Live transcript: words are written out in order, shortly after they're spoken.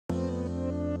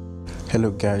Hello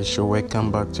guys, so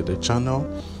welcome back to the channel,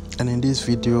 and in this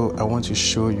video I want to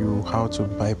show you how to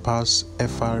bypass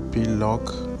FRP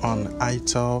lock on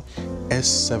ITEL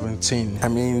S17. I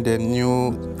mean the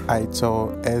new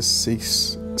ITEL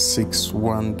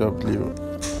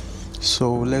S661w.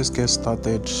 So let's get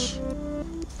started.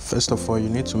 First of all, you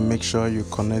need to make sure you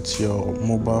connect your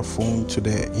mobile phone to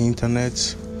the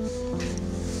internet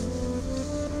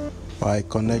by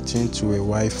connecting to a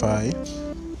Wi-Fi,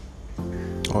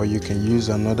 or you can use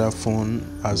another phone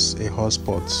as a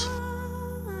hotspot.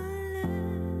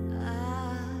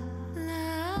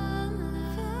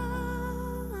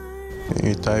 And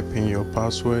you type in your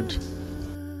password.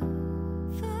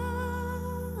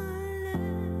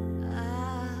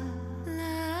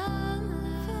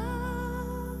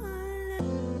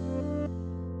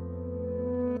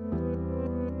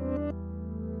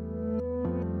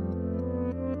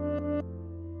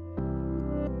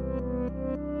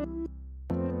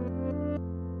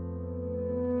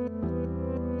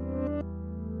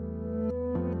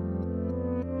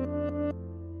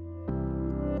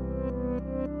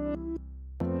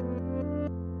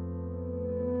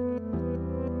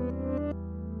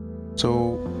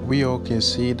 So we all can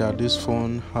see that this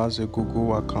phone has a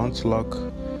Google account lock.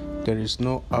 There is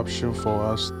no option for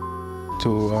us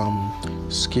to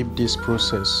skip this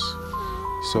process.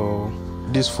 So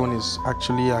this phone is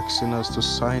actually asking us to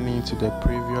sign into the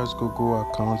previous Google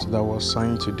account that was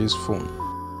signed to this phone.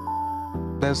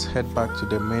 Let's head back to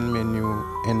the main menu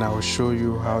and I'll show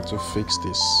you how to fix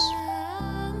this.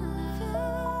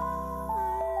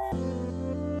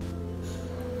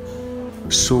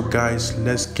 So guys,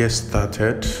 let's get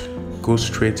started. Go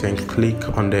straight and click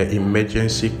on the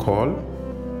emergency call.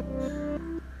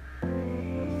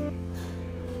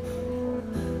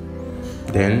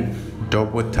 Then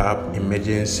double tap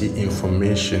emergency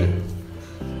information.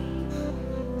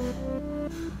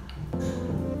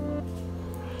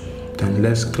 Then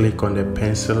let's click on the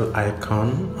pencil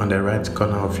icon on the right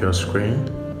corner of your screen.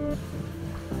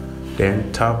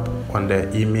 Then tap on the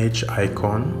image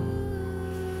icon.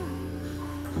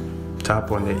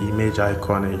 Tap on the image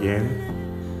icon again,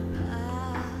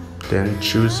 then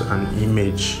choose an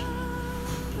image.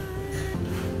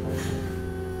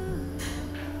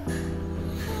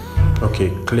 Okay,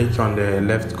 click on the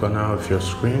left corner of your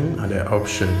screen at the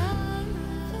option.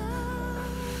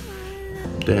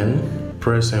 Then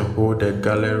press and hold the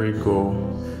gallery go.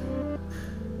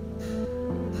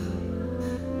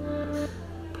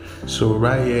 So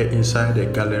right here inside the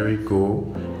gallery go,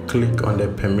 click on the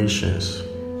permissions.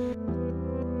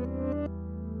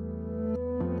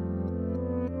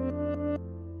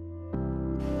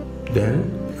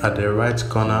 Then at the right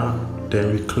corner,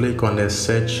 then we click on the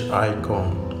search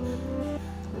icon.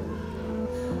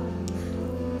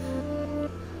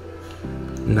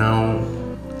 Now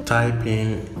type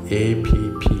in app,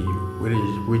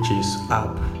 which is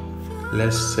app.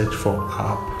 Let's search for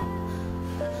app.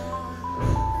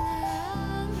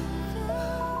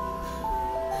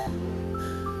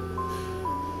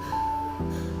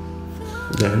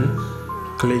 Then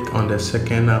click on the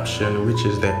second option, which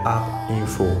is the app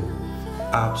info.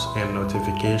 Apps and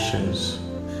notifications.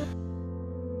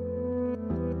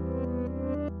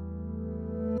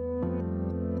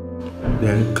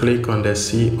 Then click on the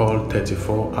see all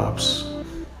 34 apps.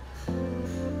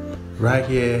 Right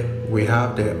here we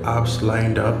have the apps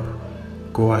lined up.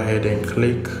 Go ahead and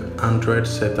click Android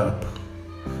setup.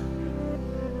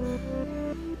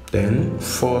 Then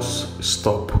force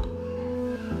stop.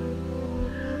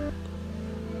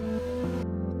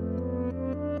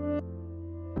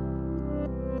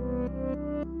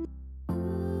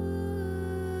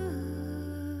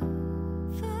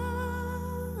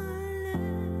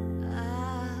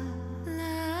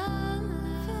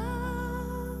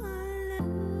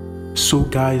 So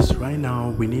guys, right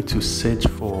now we need to search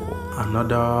for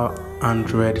another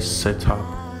Android setup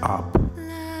app,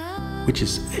 which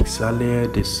is exactly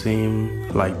the same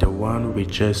like the one we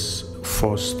just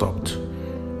force stopped,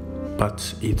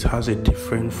 but it has a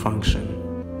different function.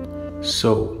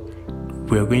 So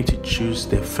we're going to choose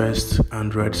the first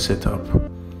Android setup.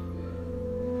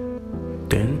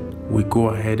 Then we go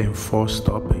ahead and force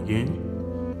stop again.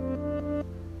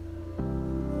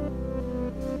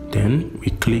 Then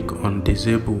we click on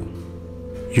disable.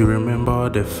 You remember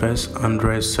the first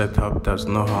Android setup does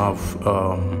not have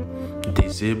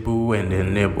disable and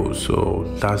enable, so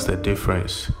that's the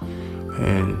difference.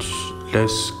 And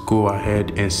let's go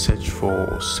ahead and search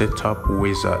for setup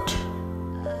wizard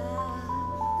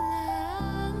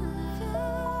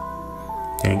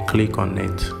and click on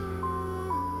it.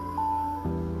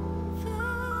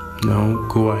 Now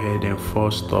go ahead and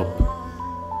force stop.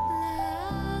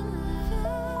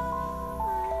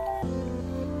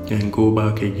 then go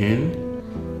back again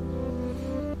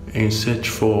and search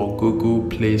for Google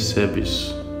Play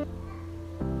service.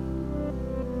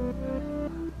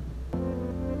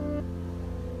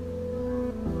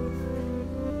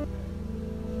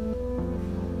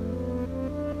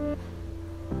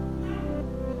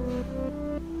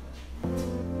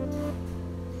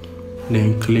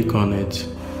 Then click on it,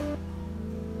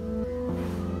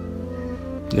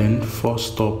 then force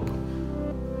stop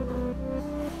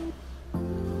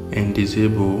and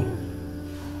disable.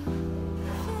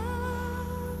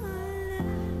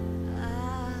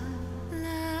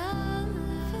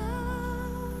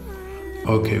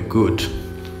 Okay, good.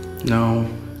 Now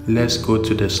let's go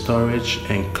to the storage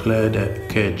and clear the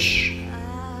cache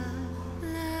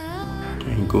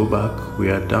and go back. We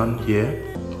are done here.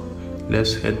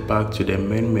 Let's head back to the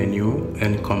main menu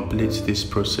and complete this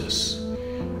process.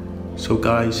 So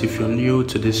guys, if you're new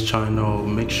to this channel,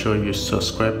 make sure you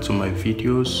subscribe to my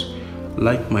videos,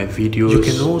 like my videos. You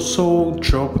can also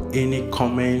drop any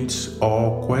comments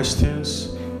or questions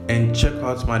and check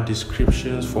out my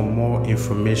descriptions for more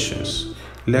information.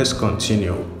 Let's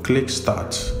continue. Click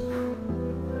start,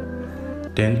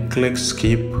 then click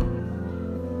skip.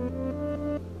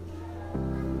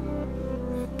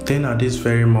 Then at this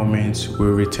very moment,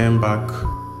 we'll return back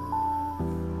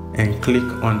and click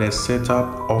on the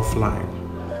setup offline.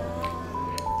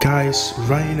 Guys,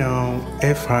 right now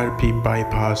FRP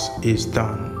bypass is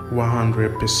done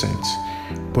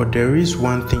 100%, but there is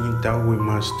one thing that we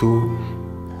must do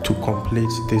to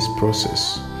complete this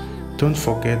process. Don't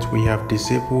forget, we have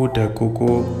disabled the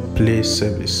Google Play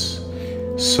service,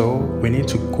 so we need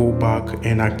to go back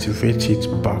and activate it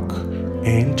back,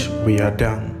 and we are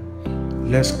done.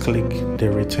 Let's click the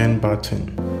return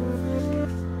button.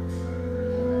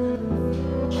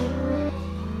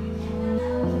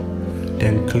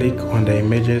 Then click on the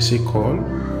emergency call,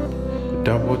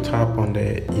 double tap on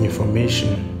the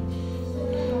information,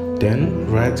 then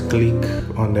right click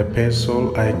on the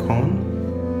pencil icon,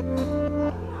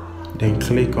 then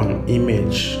click on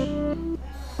image,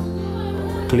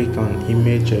 click on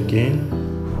image again,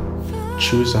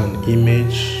 choose an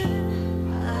image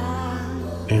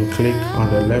and click on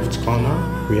the left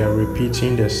corner. We are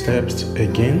repeating the steps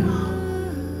again.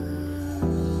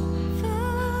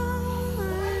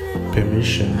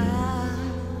 Permission,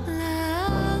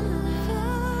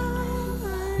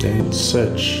 then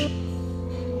search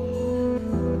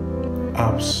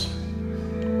apps.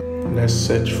 Let's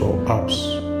search for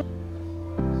apps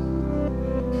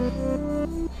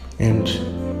and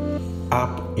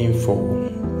app info,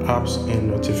 apps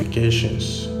and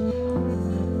notifications.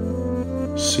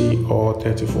 See all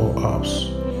 34 apps.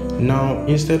 Now,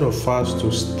 instead of us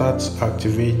to start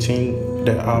activating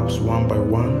the apps one by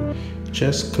one,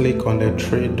 just click on the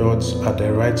three dots at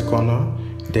the right corner,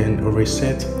 then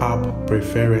reset app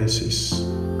preferences.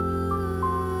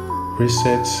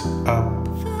 Reset app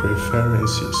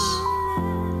preferences.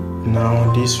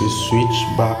 Now this will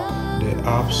switch back the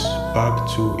apps back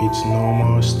to its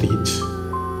normal state.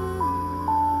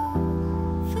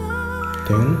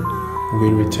 Then we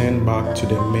return back to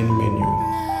the main menu.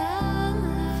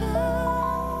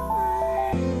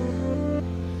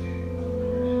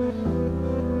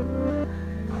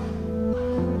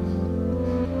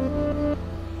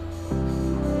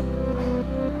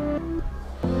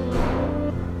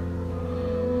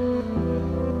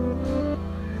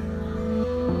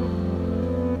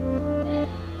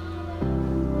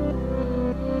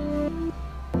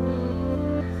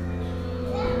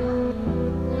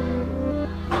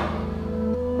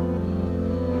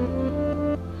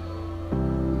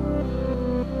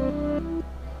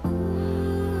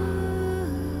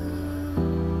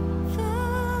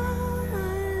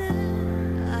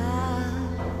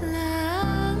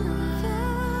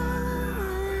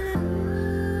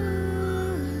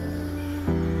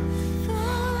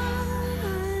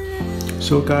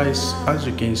 So guys, as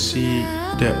you can see,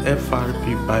 the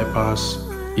FRP bypass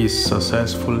is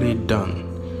successfully done,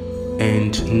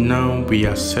 and now we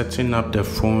are setting up the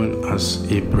phone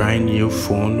as a brand new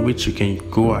phone which you can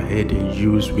go ahead and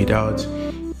use without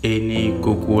any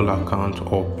Google account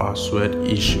or password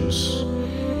issues.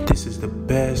 This is the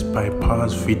best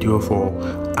bypass video for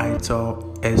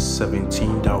ITEL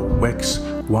S17 that works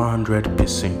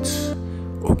 100%.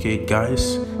 Okay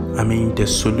guys, I mean the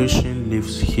solution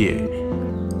lives here,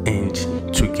 and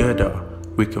together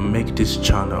we can make this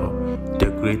channel the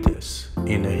greatest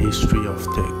in the history of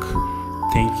tech.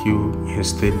 Thank you and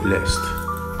stay blessed.